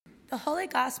The Holy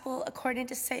Gospel according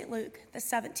to St. Luke, the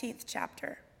 17th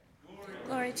chapter.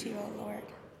 Glory to you, O Lord.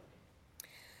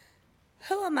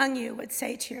 Who among you would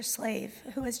say to your slave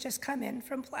who has just come in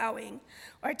from plowing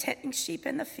or tending sheep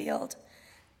in the field,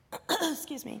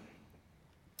 excuse me,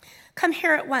 come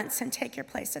here at once and take your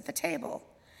place at the table?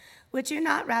 Would you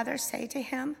not rather say to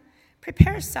him,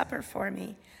 prepare supper for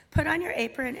me, put on your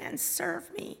apron and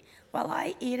serve me while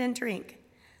I eat and drink?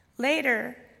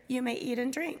 Later you may eat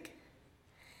and drink.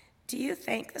 Do you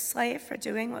thank the slave for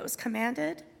doing what was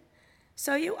commanded?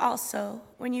 So you also,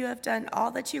 when you have done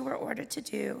all that you were ordered to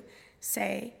do,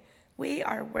 say, we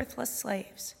are worthless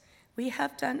slaves. We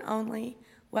have done only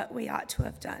what we ought to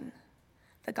have done.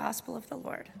 The Gospel of the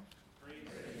Lord.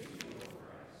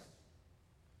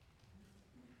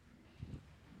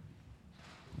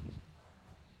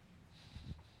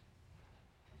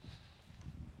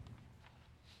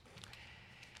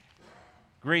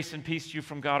 Grace and peace to you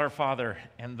from God our Father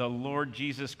and the Lord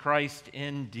Jesus Christ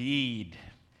indeed.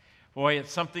 Boy,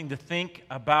 it's something to think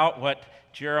about what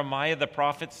Jeremiah the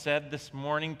prophet said this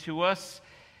morning to us,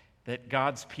 that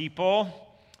God's people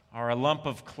are a lump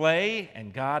of clay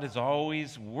and God is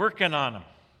always working on them.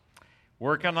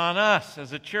 Working on us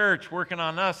as a church, working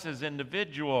on us as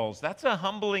individuals. That's a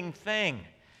humbling thing.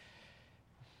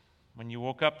 When you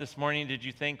woke up this morning, did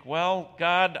you think, well,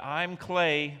 God, I'm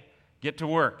clay, get to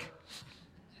work?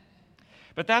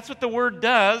 But that's what the Word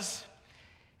does.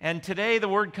 And today the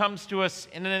Word comes to us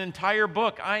in an entire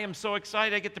book. I am so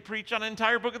excited I get to preach on an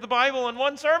entire book of the Bible in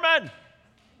one sermon.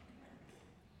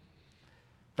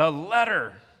 The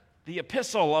letter, the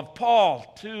epistle of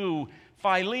Paul to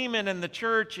Philemon and the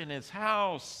church in his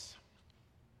house.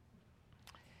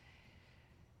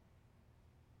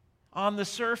 On the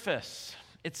surface,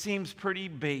 it seems pretty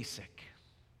basic.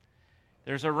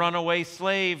 There's a runaway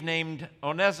slave named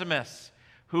Onesimus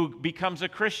who becomes a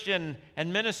Christian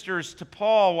and ministers to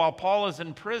Paul while Paul is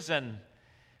in prison.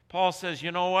 Paul says,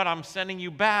 you know what, I'm sending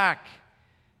you back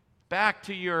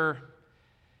to your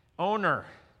owner.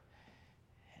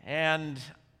 And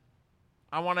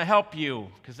I want to help you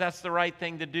because that's the right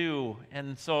thing to do.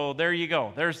 And so there you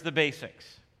go. There's the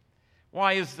basics.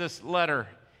 Why is this letter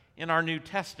in our New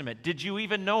Testament? Did you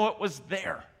even know it was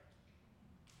there?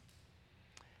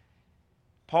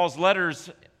 Paul's letters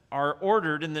are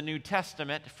ordered in the New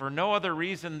Testament for no other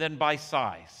reason than by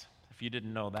size, if you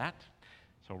didn't know that.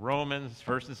 So Romans,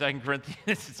 1st and 2nd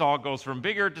Corinthians, it all goes from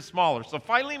bigger to smaller. So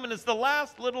Philemon is the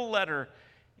last little letter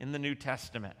in the New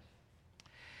Testament.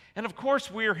 And of course,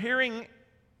 we're hearing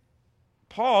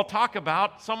Paul talk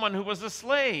about someone who was a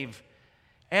slave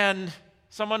and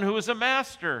someone who was a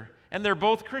master, and they're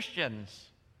both Christians.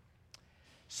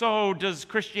 So does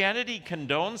Christianity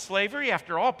condone slavery?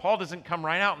 After all, Paul doesn't come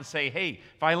right out and say, hey,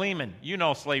 Philemon, you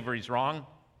know slavery's wrong.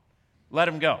 Let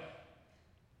him go.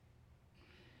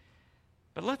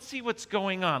 But let's see what's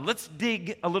going on. Let's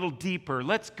dig a little deeper.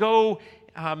 Let's go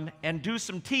and do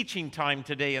some teaching time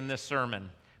today in this sermon.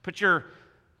 Put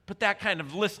that kind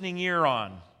of listening ear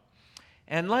on.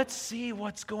 And let's see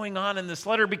what's going on in this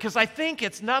letter, because I think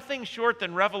it's nothing short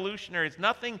than revolutionary.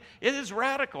 It is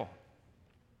radical.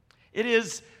 It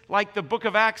is, like the book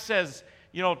of Acts says,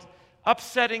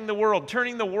 upsetting the world,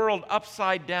 turning the world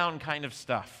upside down kind of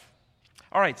stuff.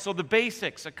 All right, so the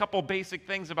basics, a couple basic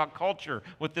things about culture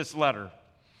with this letter.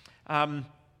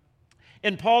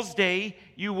 In Paul's day,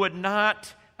 you would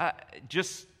not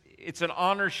it's an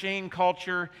honor-shame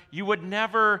culture. You would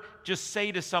never just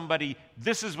say to somebody,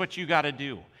 this is what you got to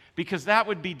do, because that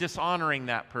would be dishonoring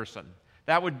that person.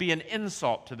 That would be an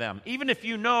insult to them. Even if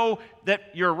you know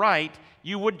that you're right,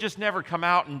 you would just never come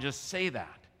out and just say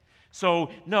that.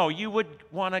 So, no, you would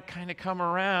want to kind of come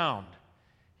around,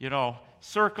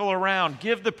 circle around,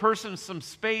 give the person some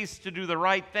space to do the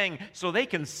right thing so they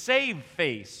can save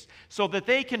face, so that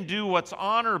they can do what's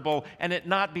honorable and it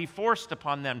not be forced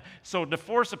upon them. So to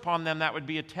force upon them, that would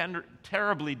be a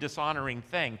terribly dishonoring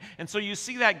thing. And so you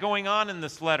see that going on in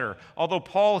this letter. Although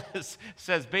Paul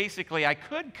says basically, I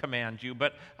could command you,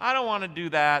 but I don't want to do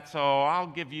that, so I'll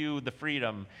give you the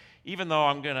freedom, even though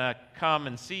I'm going to come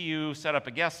and see you, set up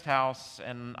a guest house,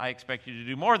 and I expect you to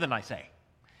do more than I say.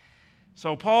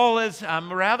 So Paul is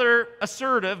rather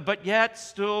assertive, but yet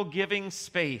still giving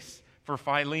space for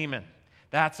Philemon.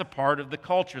 That's a part of the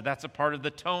culture. That's a part of the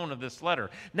tone of this letter.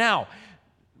 Now,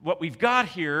 what we've got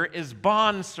here is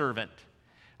bondservant.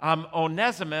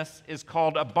 Onesimus is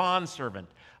called a bondservant,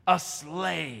 a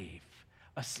slave.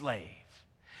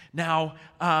 Now,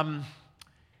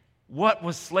 what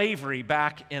was slavery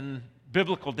back in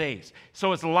biblical days?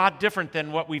 So it's a lot different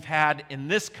than what we've had in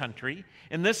this country.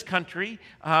 In this country,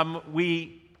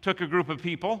 we took a group of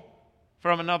people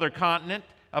from another continent,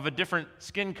 of a different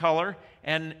skin color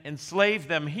and enslaved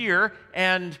them here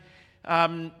and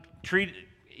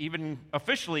even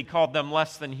officially called them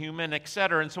less than human,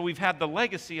 etc. And so we've had the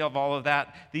legacy of all of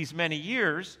that these many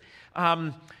years.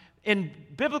 In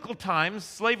biblical times,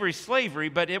 slavery,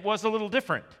 but it was a little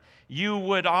different. You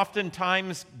would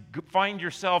oftentimes find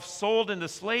yourself sold into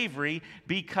slavery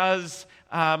because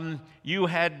you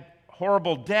had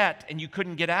horrible debt and you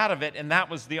couldn't get out of it, and that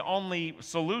was the only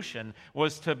solution,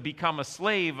 was to become a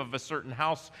slave of a certain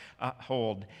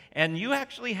household. And you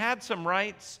actually had some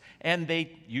rights, and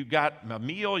you got a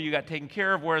meal, you got taken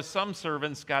care of, whereas some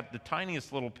servants got the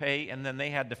tiniest little pay, and then they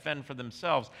had to fend for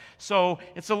themselves. So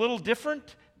it's a little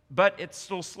different, but it's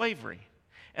still slavery.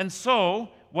 And so,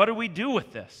 what do we do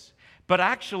with this? But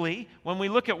actually, when we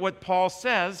look at what Paul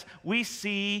says, we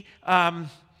see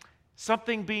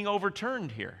something being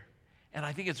overturned here. And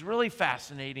I think it's really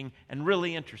fascinating and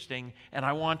really interesting, and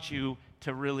I want you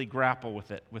to really grapple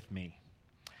with it with me.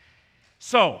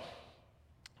 So,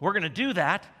 we're going to do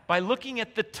that by looking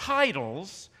at the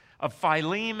titles of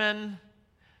Philemon,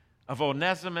 of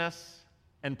Onesimus,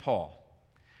 and Paul.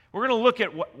 We're going to look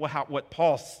at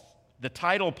the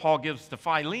title Paul gives to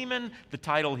Philemon,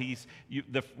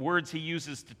 the words he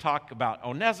uses to talk about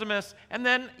Onesimus, and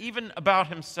then even about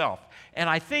himself. And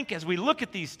I think as we look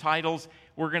at these titles,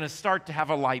 we're going to start to have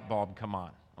a light bulb come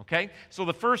on. Okay? So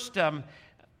the first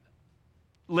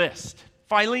list,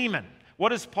 Philemon.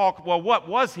 What is Paul? Well, what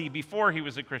was he before he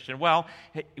was a Christian? Well,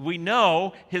 we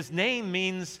know his name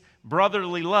means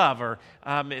brotherly love, or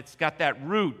it's got that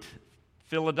root,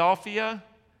 Philadelphia,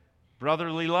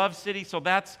 brotherly love city. So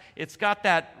it's got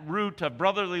that root of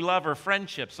brotherly love or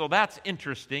friendship. So that's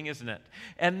interesting, isn't it?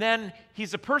 And then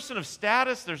he's a person of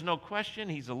status. There's no question.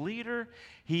 He's a leader.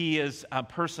 He is a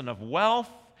person of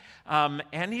wealth.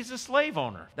 And he's a slave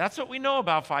owner. That's what we know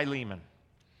about Philemon.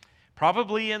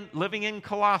 Probably living in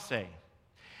Colossae.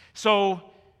 So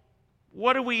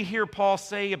what do we hear Paul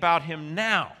say about him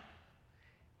now?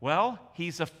 Well,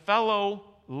 he's a fellow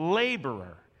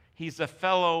laborer. He's a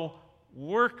fellow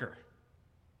worker.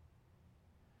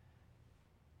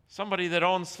 Somebody that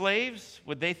owns slaves,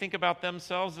 would they think about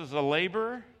themselves as a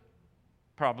laborer?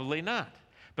 Probably not.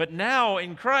 But now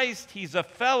in Christ, he's a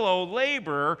fellow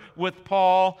laborer with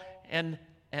Paul and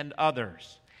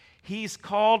others. He's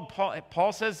called,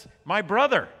 Paul says, my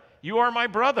brother. You are my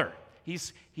brother.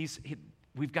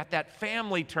 We've got that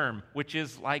family term, which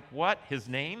is like what? His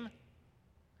name?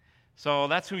 So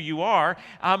that's who you are.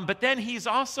 But then he's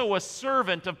also a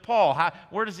servant of Paul.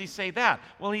 Where does he say that?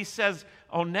 Well, he says,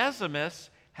 Onesimus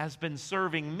has been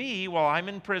serving me while I'm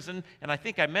in prison. And I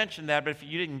think I mentioned that, but if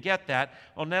you didn't get that,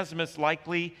 Onesimus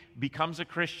likely becomes a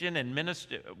Christian and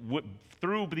ministers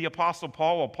through the Apostle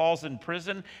Paul while Paul's in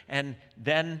prison, and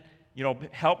then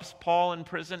helps Paul in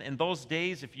prison. In those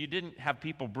days, if you didn't have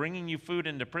people bringing you food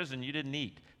into prison, you didn't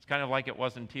eat. It's kind of like it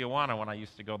was in Tijuana when I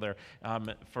used to go there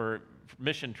for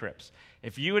mission trips.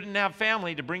 If you didn't have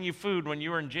family to bring you food when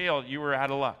you were in jail, you were out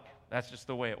of luck. That's just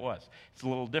the way it was. It's a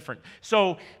little different.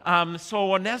 So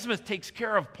Onesimus takes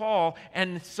care of Paul,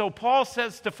 and so Paul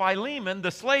says to Philemon,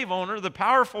 the slave owner, the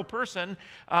powerful person,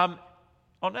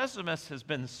 Onesimus has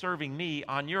been serving me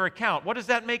on your account. What does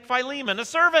that make Philemon? A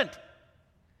servant.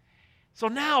 So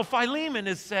now Philemon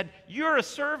has said, you're a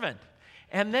servant.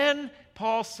 And then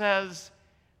Paul says,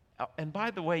 and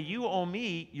by the way, you owe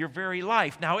me your very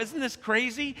life. Now, isn't this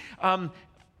crazy?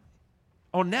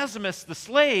 Onesimus, the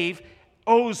slave,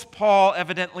 owes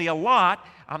Philemon a lot,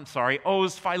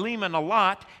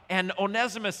 and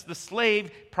Onesimus, the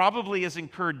slave, probably has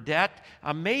incurred debt,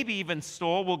 maybe even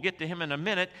stole. We'll get to him in a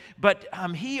minute, but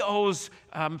he owes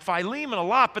Philemon a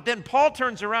lot. But then Paul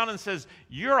turns around and says,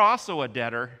 you're also a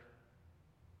debtor.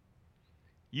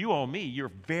 You owe me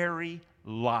your very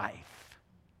life.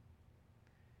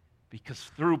 Because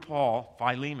through Paul,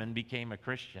 Philemon became a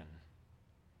Christian.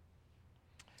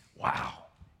 Wow.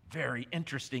 Very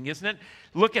interesting, isn't it?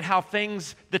 Look at how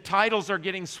the titles are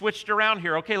getting switched around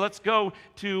here. Okay, let's go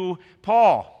to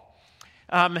Paul.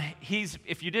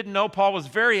 If you didn't know, Paul was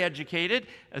very educated,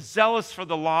 zealous for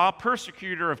the law,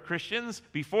 persecutor of Christians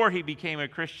before he became a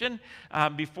Christian,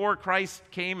 before Christ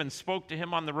came and spoke to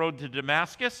him on the road to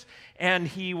Damascus. And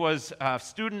he was a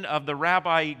student of the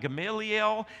Rabbi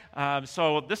Gamaliel.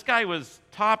 So this guy was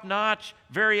top-notch,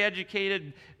 very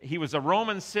educated. He was a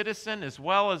Roman citizen as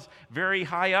well as very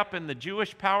high up in the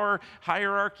Jewish power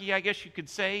hierarchy, I guess you could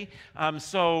say.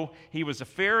 So he was a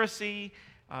Pharisee.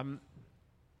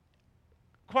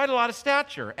 Quite a lot of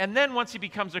stature. And then once he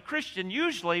becomes a Christian,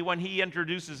 usually when he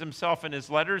introduces himself in his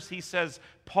letters, he says,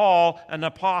 Paul, an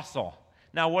apostle.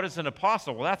 Now, what is an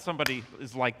apostle? Well, that's somebody who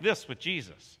is like this with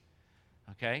Jesus.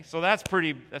 Okay, so that's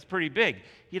pretty big.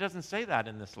 He doesn't say that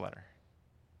in this letter.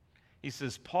 He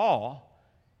says, Paul,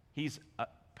 he's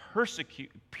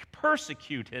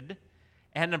persecuted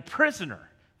and a prisoner.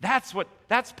 That's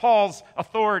Paul's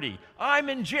authority. I'm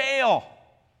in jail.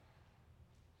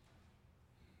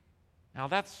 Now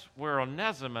that's where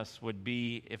Onesimus would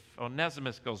be if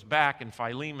Onesimus goes back and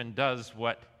Philemon does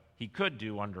what he could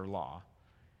do under law,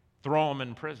 throw him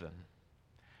in prison.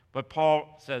 But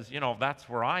Paul says, that's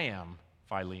where I am,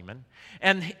 Philemon.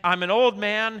 And I'm an old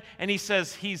man, and he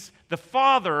says he's the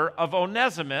father of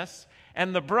Onesimus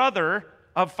and the brother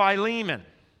of Philemon.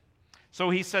 So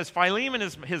he says Philemon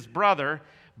is his brother,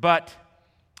 but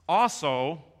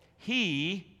also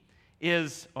he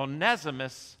is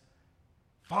Onesimus'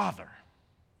 father.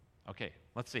 Okay,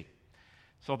 let's see.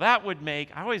 So that would make,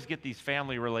 I always get these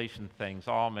family relation things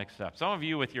all mixed up. Some of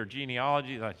you with your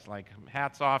genealogy, that's like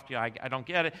hats off to you. I don't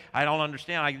get it. I don't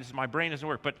understand. My brain doesn't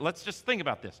work. But let's just think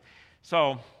about this.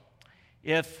 So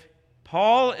if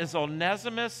Paul is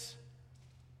Onesimus'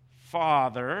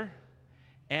 father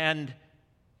and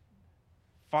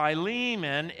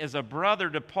Philemon is a brother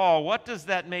to Paul, what does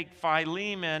that make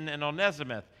Philemon and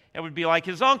Onesimus? It would be like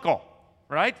his uncle,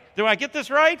 right? Do I get this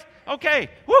right? Okay.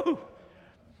 Woo!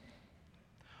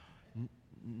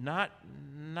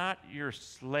 Not your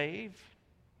slave,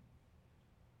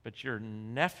 but your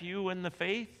nephew in the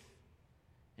faith?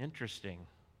 Interesting.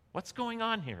 What's going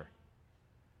on here?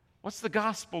 What's the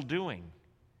gospel doing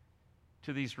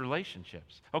to these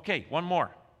relationships? Okay, one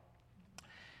more.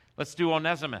 Let's do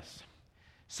Onesimus.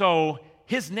 So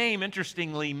his name,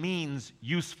 interestingly, means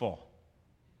useful.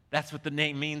 That's what the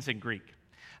name means in Greek.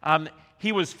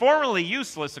 He was formerly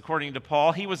useless, according to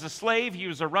Paul. He was a slave. He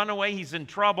was a runaway. He's in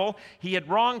trouble. He had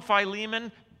wronged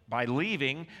Philemon by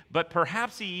leaving, but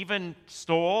perhaps he even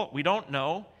stole. We don't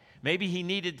know. Maybe he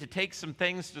needed to take some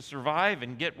things to survive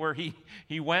and get where he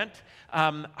went.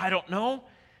 I don't know.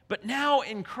 But now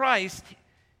in Christ,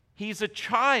 he's a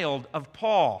child of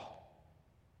Paul.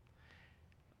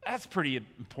 That's pretty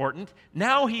important.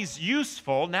 Now he's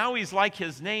useful. Now he's like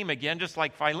his name again, just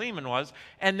like Philemon was.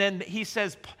 And then he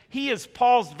says he is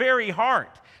Paul's very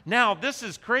heart. Now, this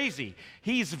is crazy.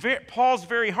 He's Paul's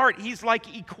very heart. He's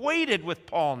like equated with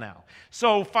Paul now.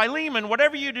 So Philemon,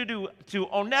 whatever you do to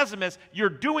Onesimus, you're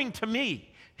doing to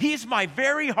me. He's my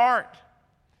very heart.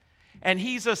 And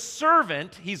he's a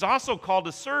servant. He's also called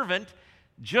a servant,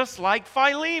 just like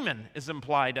Philemon is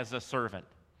implied as a servant.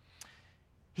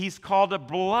 He's called a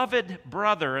beloved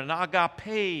brother, an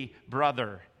agape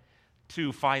brother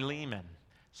to Philemon.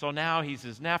 So now he's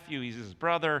his nephew, he's his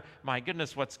brother. My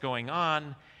goodness, what's going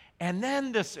on? And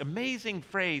then this amazing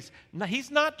phrase,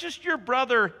 he's not just your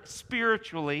brother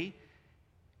spiritually,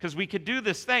 because we could do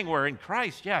this thing where in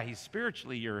Christ, yeah, he's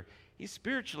spiritually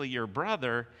your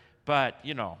brother, but,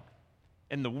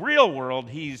 in the real world,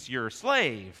 he's your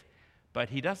slave. But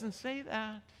he doesn't say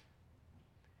that.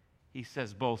 He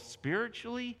says both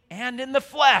spiritually and in the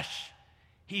flesh,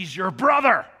 he's your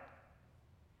brother.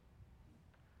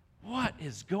 What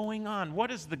is going on?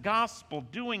 What is the gospel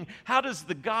doing? How does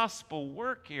the gospel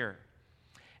work here?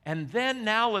 And then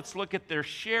now let's look at their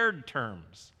shared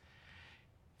terms.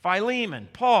 Philemon,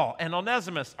 Paul, and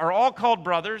Onesimus are all called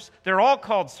brothers. They're all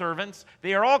called servants.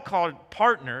 They are all called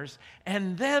partners.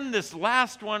 And then this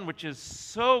last one, which is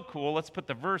so cool, let's put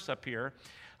the verse up here.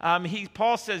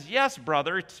 Paul says, yes,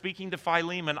 brother, speaking to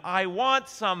Philemon, I want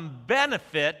some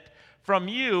benefit from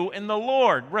you in the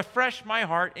Lord. Refresh my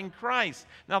heart in Christ.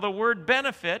 Now, the word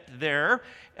benefit there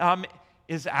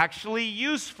is actually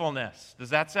usefulness. Does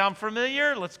that sound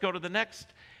familiar? Let's go to the next.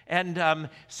 And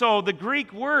so the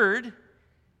Greek word,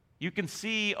 you can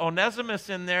see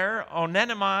Onesimus in there,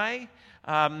 onenimai.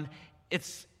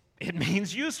 It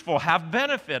means useful, have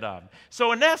benefit of.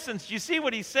 So in essence, you see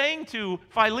what he's saying to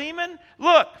Philemon?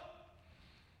 Look,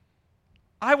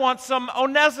 I want some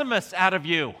Onesimus out of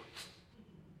you.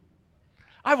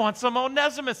 I want some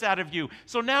Onesimus out of you.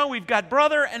 So now we've got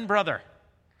brother and brother.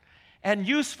 And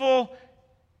useful,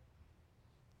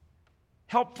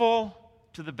 helpful,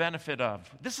 to the benefit of.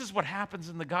 This is what happens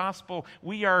in the gospel.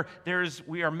 We are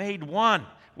made one.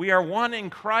 We are one in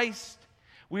Christ.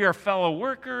 We are fellow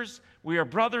workers. We are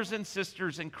brothers and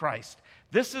sisters in Christ.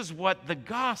 This is what the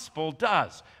gospel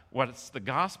does. What's the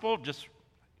gospel? Just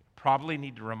probably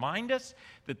need to remind us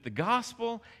that the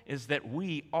gospel is that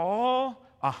we all,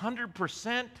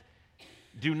 100%,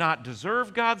 do not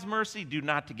deserve God's mercy, do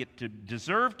not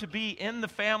deserve to be in the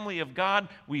family of God.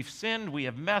 We've sinned, we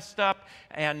have messed up,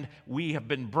 and we have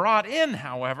been brought in,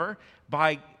 however,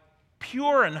 by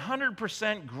pure and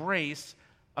 100% grace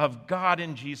of God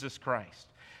in Jesus Christ.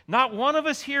 Not one of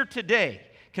us here today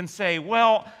can say,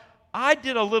 well, I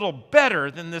did a little better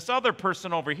than this other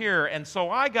person over here, and so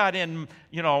I got in,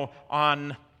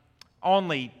 on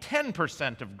only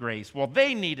 10% of grace. Well,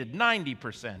 they needed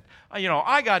 90%.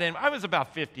 I got in, I was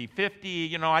about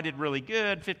 50-50. I did really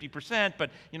good, 50%,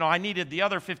 but, I needed the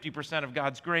other 50% of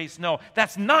God's grace. No,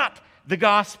 that's not the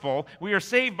gospel. We are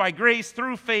saved by grace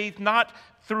through faith, not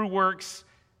through works,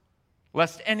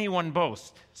 lest anyone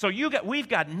boast. So we've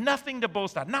got nothing to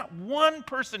boast on. Not one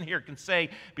person here can say,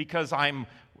 because I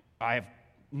have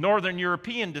Northern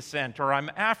European descent, or I'm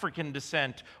African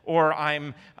descent, or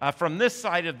I'm from this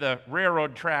side of the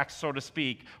railroad tracks, so to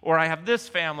speak, or I have this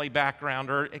family background,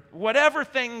 or whatever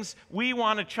things we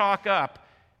want to chalk up,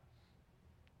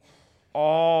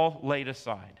 all laid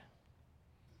aside.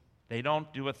 They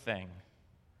don't do a thing.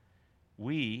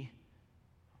 We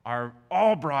are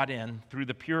all brought in through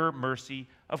the pure mercy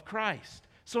of Christ.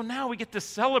 So now we get to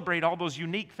celebrate all those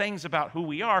unique things about who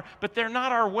we are, but they're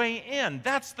not our way in.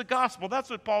 That's the gospel. That's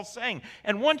what Paul's saying.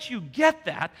 And once you get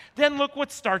that, then look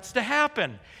what starts to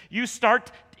happen. It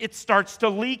starts to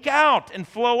leak out and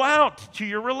flow out to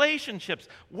your relationships.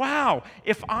 Wow,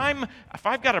 if I've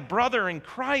got a brother in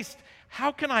Christ,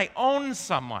 how can I own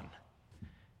someone?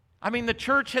 I mean,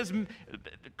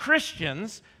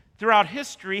 Christians throughout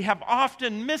history have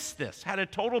often missed this, had a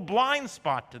total blind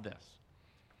spot to this.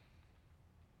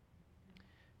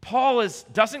 Paul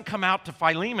doesn't come out to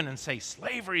Philemon and say,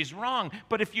 slavery is wrong.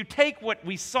 But if you take what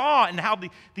we saw and how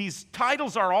these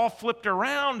titles are all flipped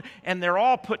around and they're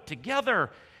all put together,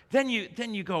 then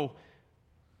you go,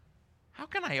 how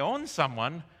can I own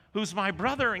someone who's my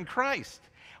brother in Christ?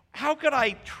 How could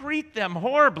I treat them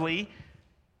horribly?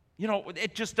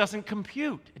 It just doesn't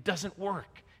compute. It doesn't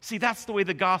work. See, that's the way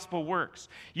the gospel works.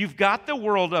 You've got the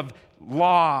world of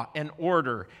law and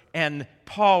order and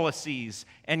policies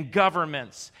and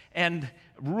governments and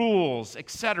rules,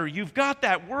 etc. You've got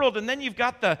that world, and then you've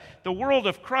got the world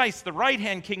of Christ, the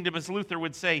right-hand kingdom, as Luther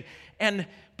would say.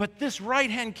 But this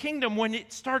right-hand kingdom, when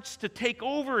it starts to take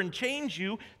over and change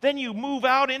you, then you move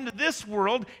out into this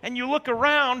world, and you look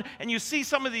around, and you see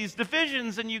some of these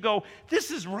divisions, and you go, this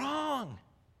is wrong.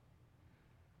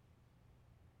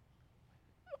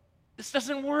 This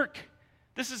doesn't work.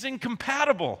 This is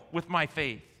incompatible with my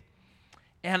faith.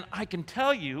 And I can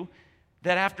tell you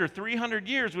that after 300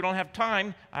 years, we don't have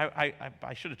time. I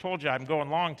should have told you I'm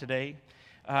going long today.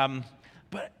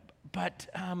 But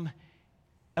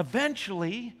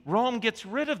eventually, Rome gets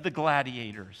rid of the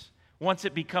gladiators once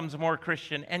it becomes more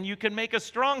Christian. And you can make a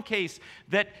strong case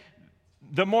that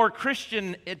the more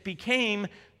Christian it became,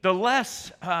 the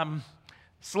less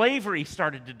slavery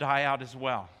started to die out as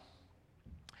well.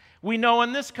 We know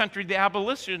in this country the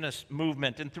abolitionist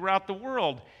movement and throughout the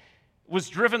world was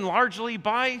driven largely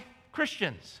by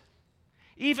Christians,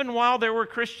 even while there were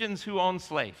Christians who owned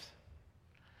slaves.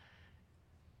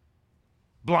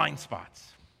 Blind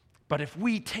spots. But if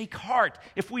we take heart,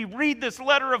 if we read this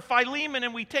letter of Philemon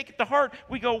and we take it to heart,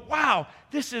 we go, wow,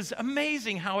 this is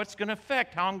amazing how it's going to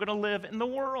affect how I'm going to live in the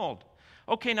world.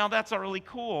 Okay, now that's really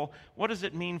cool. What does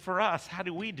it mean for us? How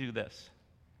do we do this?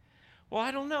 Well,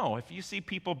 I don't know. If you see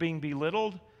people being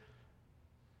belittled,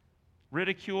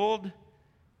 ridiculed,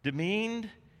 demeaned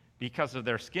because of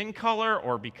their skin color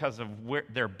or because of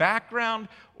their background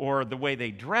or the way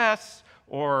they dress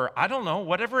or, I don't know,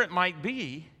 whatever it might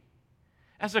be,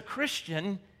 as a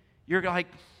Christian, you're like,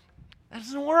 that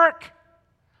doesn't work.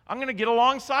 I'm going to get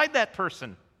alongside that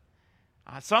person.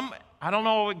 I don't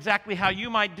know exactly how you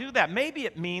might do that. Maybe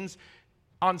it means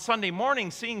on Sunday morning,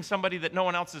 seeing somebody that no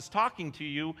one else is talking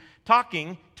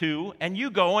to, and you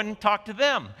go and talk to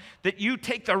them. That you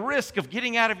take the risk of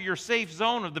getting out of your safe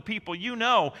zone of the people you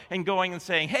know and going and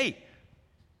saying, hey,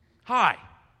 hi,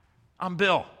 I'm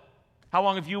Bill. How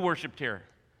long have you worshiped here?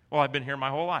 Well, I've been here my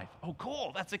whole life. Oh,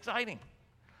 cool, that's exciting.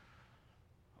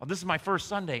 Oh, this is my first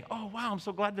Sunday. Oh, wow, I'm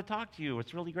so glad to talk to you.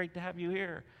 It's really great to have you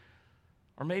here.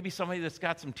 Or maybe somebody that's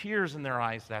got some tears in their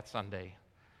eyes that Sunday.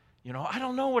 I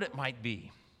don't know what it might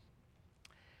be.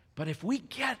 But if we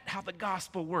get how the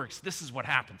gospel works, this is what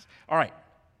happens. All right.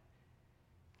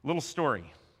 Little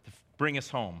story to bring us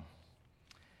home.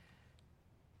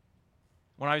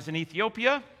 When I was in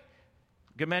Ethiopia,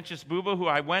 Gemencius Buba, who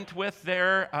I went with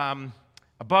there,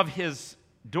 above his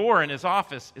door in his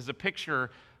office is a picture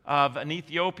of an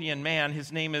Ethiopian man.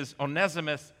 His name is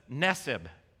Onesimus Nesib.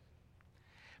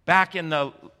 Back in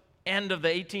the end of the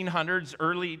 1800s,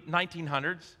 early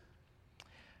 1900s,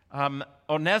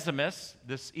 Onesimus,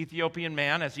 this Ethiopian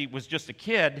man, as he was just a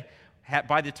kid,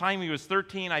 by the time he was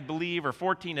 13, I believe, or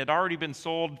 14, had already been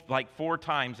sold like 4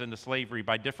 times into slavery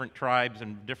by different tribes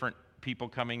and different people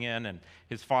coming in, and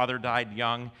his father died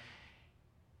young.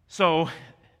 So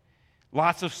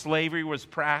Lots of slavery was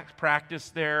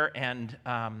practiced there, and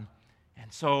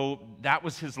so that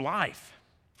was his life.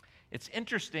 It's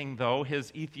interesting, though,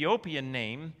 his Ethiopian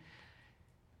name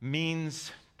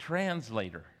means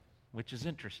translator, which is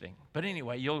interesting. But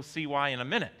anyway, you'll see why in a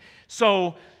minute.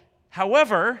 So,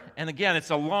 however, and again,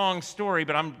 it's a long story,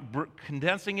 but I'm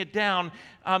condensing it down,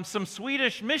 some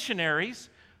Swedish missionaries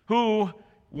who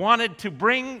wanted to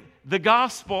bring the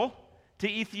gospel to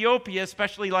Ethiopia,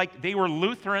 especially like they were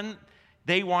Lutheran.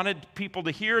 They wanted people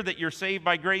to hear that you're saved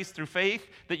by grace through faith,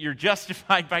 that you're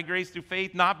justified by grace through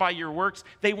faith, not by your works.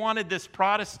 They wanted this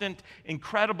Protestant,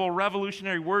 incredible,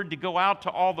 revolutionary word to go out to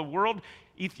all the world.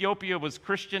 Ethiopia was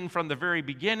Christian from the very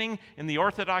beginning in the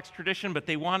Orthodox tradition, but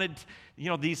they wanted,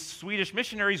 these Swedish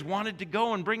missionaries wanted to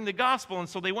go and bring the gospel, and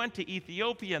so they went to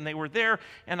Ethiopia, and they were there,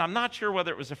 and I'm not sure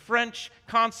whether it was a French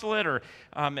consulate or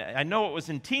I know it was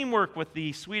in teamwork with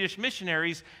the Swedish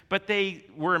missionaries, but they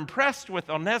were impressed with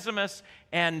Onesimus,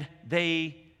 and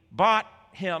they bought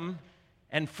him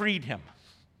and freed him.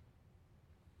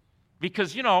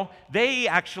 Because, they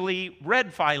actually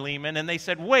read Philemon and they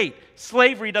said, wait,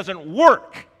 slavery doesn't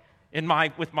work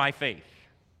with my faith.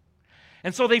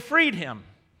 And so they freed him.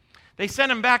 They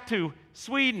sent him back to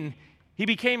Sweden. He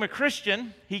became a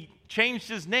Christian. He changed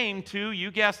his name to, you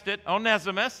guessed it,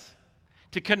 Onesimus,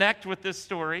 to connect with this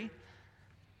story.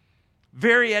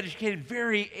 Very educated,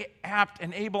 very apt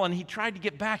and able, and he tried to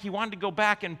get back. He wanted to go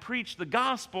back and preach the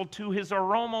gospel to his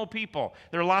Oromo people.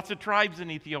 There are lots of tribes in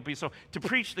Ethiopia, so to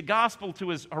preach the gospel to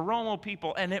his Oromo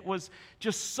people, and it was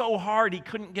just so hard. He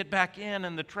couldn't get back in,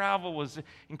 and the travel was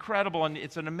incredible, and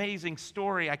it's an amazing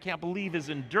story. I can't believe his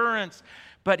endurance,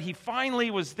 but he finally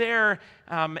was there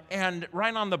and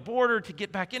right on the border to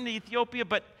get back into Ethiopia,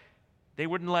 but they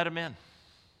wouldn't let him in.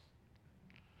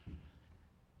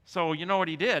 So you know what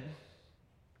he did?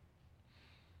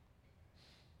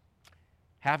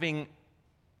 Having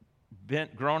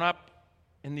grown up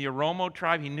in the Oromo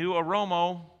tribe, he knew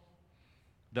Oromo,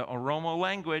 the Oromo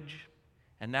language,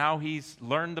 and now he's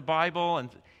learned the Bible,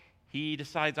 and he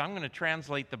decides, I'm going to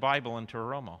translate the Bible into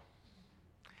Oromo.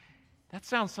 That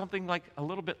sounds something like a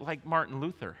little bit like Martin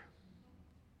Luther.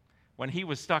 When he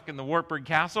was stuck in the Wartburg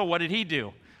Castle, what did he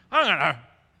do? I'm going to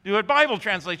do a Bible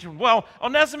translation. Well,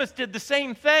 Onesimus did the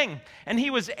same thing, and he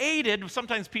was aided.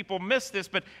 Sometimes people miss this,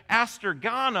 but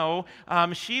Astergano,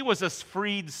 she was a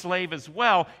freed slave as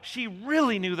well. She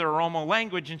really knew the Oromo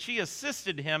language, and she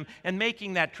assisted him in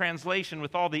making that translation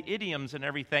with all the idioms and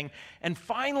everything. And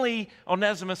finally,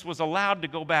 Onesimus was allowed to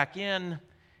go back in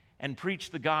and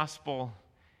preach the gospel,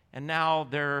 and now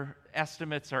their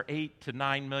estimates are 8 to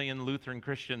 9 million Lutheran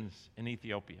Christians in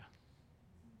Ethiopia.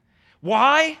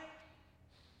 Why?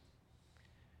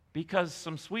 Because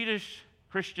some Swedish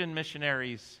Christian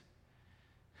missionaries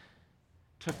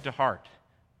took to heart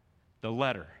the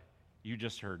letter you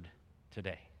just heard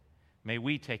today. May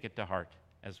we take it to heart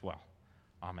as well.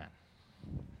 Amen.